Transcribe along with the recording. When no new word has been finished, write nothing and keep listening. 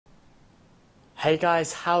Hey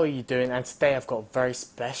guys, how are you doing? And today I've got a very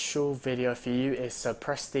special video for you. It's a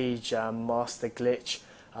Prestige Master glitch.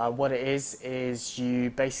 What it is you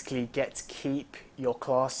basically get to keep your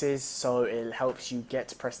classes, so it helps you get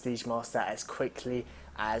to Prestige Master as quickly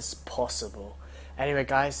as possible. Anyway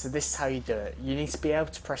guys, so this is how you do it. You need to be able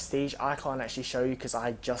to Prestige. I can't actually show you because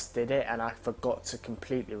I just did it and I forgot to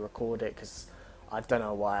completely record it because I don't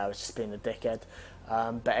know why, I was just being a dickhead.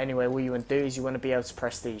 But anyway, what you want to do is you want to be able to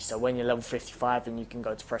Prestige. So when you're level 55 and you can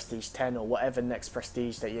go to Prestige 10 or whatever next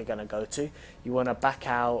Prestige that you're going to go to, you want to back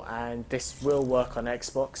out, and this will work on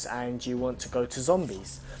Xbox, and you want to go to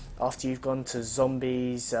Zombies. After you've gone to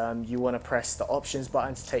Zombies, you want to press the options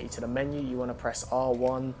button to take you to the menu. You want to press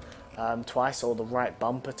R1 twice, or the right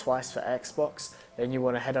bumper twice for Xbox. Then you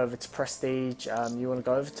want to head over to Prestige. You want to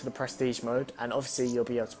go over to the Prestige mode, and obviously you'll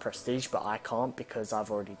be able to Prestige, but I can't because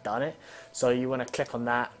I've already done it. So you want to click on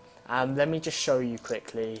that, and let me just show you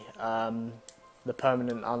quickly the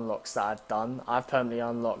permanent unlocks that I've done. I've permanently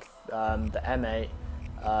unlocked the M8,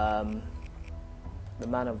 the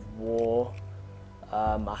Man of War.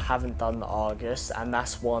 I haven't done the Argus, and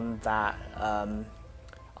that's one that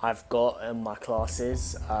I've got in my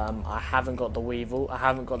classes. I haven't got the Weevil, I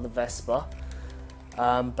haven't got the Vespa,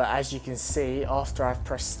 but as you can see, after I've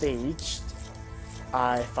prestiged,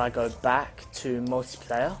 if I go back to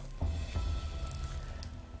multiplayer,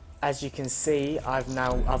 as you can see, I've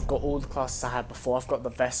got all the classes I had before. I've got the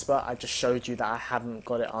Vespa. I just showed you that I haven't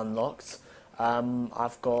got it unlocked.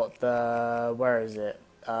 I've got the, where is it,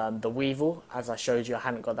 the Weevil, as I showed you, I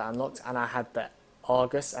hadn't got that unlocked, and I had the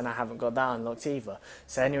Argus, and I haven't got that unlocked either.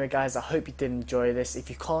 So anyway guys, I hope you did enjoy this.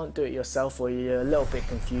 If you can't do it yourself, or you're a little bit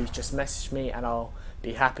confused, just message me and I'll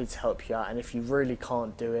be happy to help you out. And if you really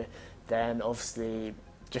can't do it, then obviously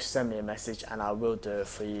just send me a message and I will do it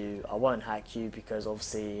for you. I won't hack you because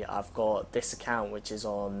obviously I've got this account which is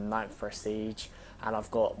on 9th Prestige, and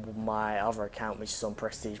I've got my other account which is on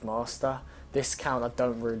Prestige Master. This account I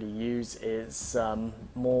don't really use, it's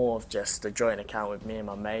more of just a joint account with me and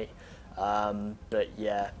my mate. But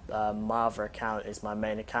yeah, my other account is my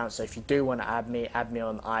main account, so if you do want to add me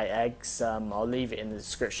on iEggZz. I'll leave it in the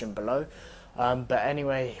description below. But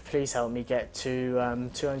anyway, please help me get to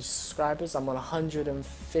 200 subscribers. I'm on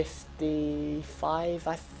 155,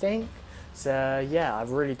 I think. So yeah, I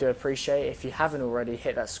really do appreciate it. If you haven't already,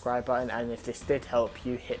 hit that subscribe button, and if this did help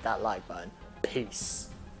you, hit that like button. Peace.